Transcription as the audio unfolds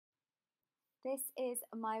This is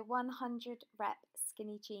my 100 rep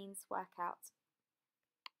skinny jeans workout.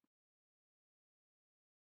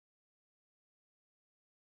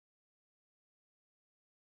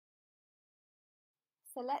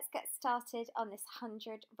 So let's get started on this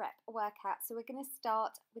 100 rep workout. So we're going to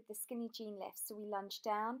start with the skinny jean lift. So we lunge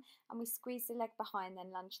down and we squeeze the leg behind,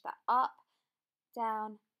 then lunge that up,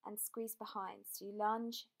 down and squeeze behind. So you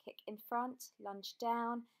lunge, kick in front, lunge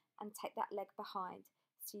down and take that leg behind.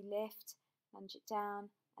 So you lift, lunge it down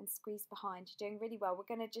and squeeze behind. You're doing really well.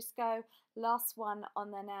 We're going to just go last one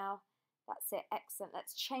on there now. That's it, excellent.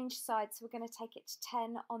 Let's change sides. So we're going to take it to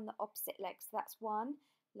 10 on the opposite leg. So that's 1,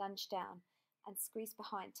 lunge down and squeeze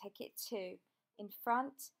behind. Take it 2, in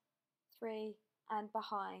front, 3 and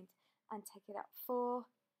behind, and take it up 4,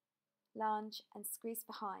 lunge and squeeze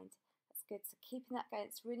behind. That's good. So keeping that going,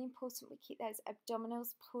 it's really important we keep those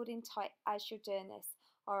abdominals pulled in tight as you're doing this.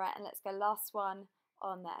 All right, and let's go last one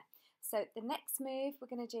on there. So the next move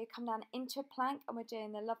we're going to do, come down into a plank, and we're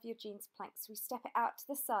doing the Love Your Jeans plank. So we step it out to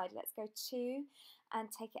the side. Let's go 2 and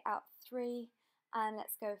take it out 3, and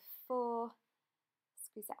let's go 4,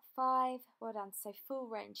 squeeze that 5, well done. So full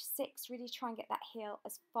range 6, really try and get that heel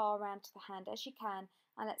as far around to the hand as you can,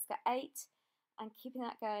 and let's go 8, and keeping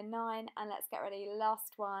that going 9, and let's get ready,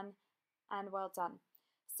 last one, and well done.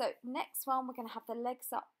 So next one, we're going to have the legs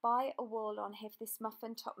up by a wall on here for this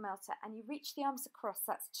muffin top melter, and you reach the arms across,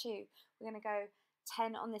 that's 2. We're going to go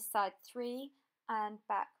 10 on this side, 3 and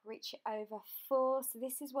back, reach it over, 4, so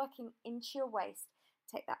this is working into your waist,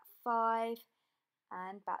 take that 5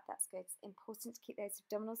 and back, that's good. It's important to keep those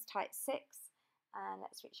abdominals tight, 6, and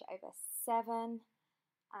let's reach it over, 7, and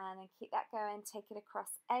then keep that going, take it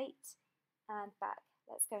across, 8 and back,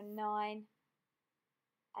 let's go 9,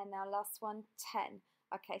 and now last one, 10.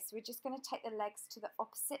 Okay, so we're just going to take the legs to the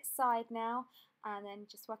opposite side now, and then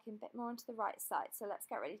just working a bit more onto the right side. So let's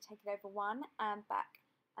get ready to take it over, 1 and back,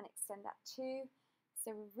 and extend that 2.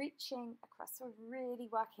 So we're reaching across, so we're really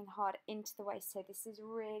working hard into the waist here. This is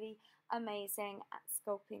really amazing at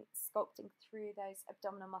sculpting through those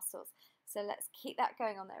abdominal muscles. So let's keep that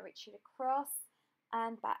going on there. Reach it across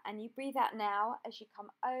and back, and you breathe out now as you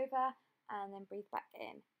come over, and then breathe back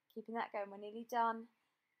in. Keeping that going, we're nearly done.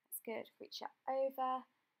 That's good. Reach it over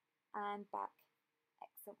and back.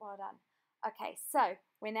 Excellent, well done. Okay, so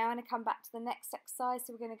we're now going to come back to the next exercise.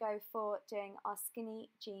 So we're going to go for doing our skinny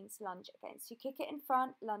jeans lunge again. So you kick it in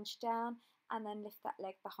front, lunge down, and then lift that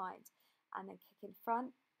leg behind. And then kick in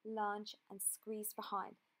front, lunge, and squeeze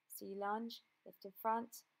behind. So you lunge, lift in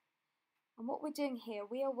front. And what we're doing here,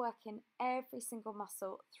 we are working every single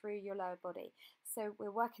muscle through your lower body. So we're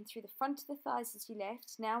working through the front of the thighs as you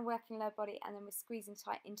lift, now working lower body, and then we're squeezing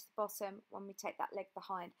tight into the bottom when we take that leg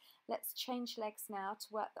behind. Let's change legs now to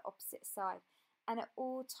work the opposite side. And at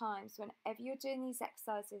all times, whenever you're doing these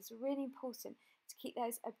exercises, really important to keep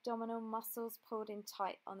those abdominal muscles pulled in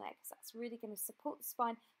tight on there, because that's really going to support the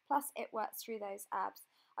spine, plus it works through those abs.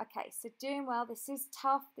 Okay, so doing well. This is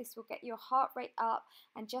tough. This will get your heart rate up,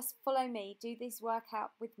 and just follow me. Do this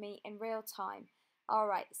workout with me in real time. All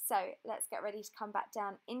right, so let's get ready to come back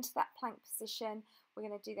down into that plank position. We're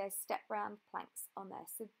going to do those step round planks on there.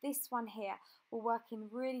 So this one here, we're working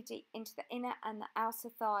really deep into the inner and the outer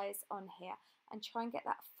thighs on here, and try and get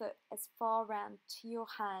that foot as far round to your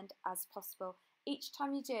hand as possible. Each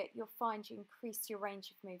time you do it, you'll find you increase your range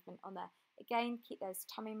of movement on there. Again, keep those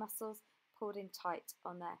tummy muscles pulled in tight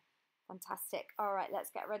on there. Fantastic. All right, let's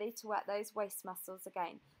get ready to work those waist muscles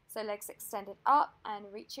again. So legs extended up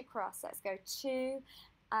and reach across. Let's go 2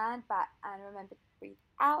 and back. And remember to breathe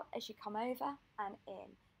out as you come over and in.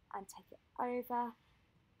 And take it over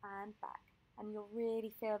and back. And you'll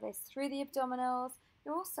really feel this through the abdominals.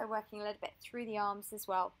 You're also working a little bit through the arms as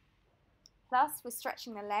well. Plus, we're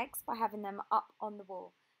stretching the legs by having them up on the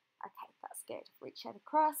wall. Okay, that's good. Reach it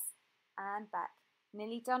across and back.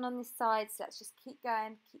 Nearly done on this side, so let's just keep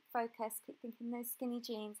going, keep focused, keep thinking those skinny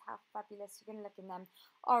jeans, how fabulous you're going to look in them.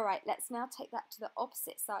 All right, let's now take that to the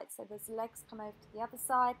opposite side. So those legs come over to the other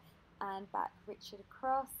side and back. Reach it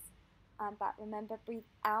across and back. Remember, breathe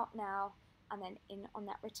out now and then in on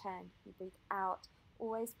that return. You breathe out,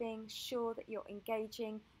 always being sure that you're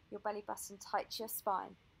engaging your belly button tight to your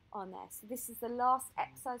spine on there. So this is the last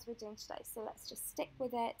exercise we're doing today, so let's just stick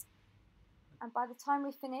with it. And by the time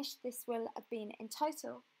we finish, this will have been in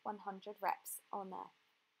total 100 reps on there.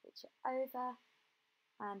 Reach it over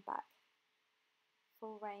and back.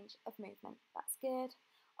 Full range of movement. That's good.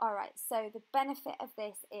 All right, so the benefit of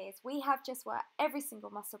this is we have just worked every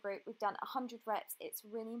single muscle group. We've done 100 reps. It's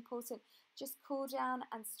really important. Just cool down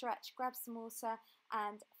and stretch, grab some water,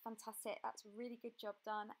 and fantastic. That's a really good job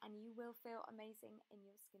done, and you will feel amazing in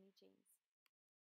your skinny jeans.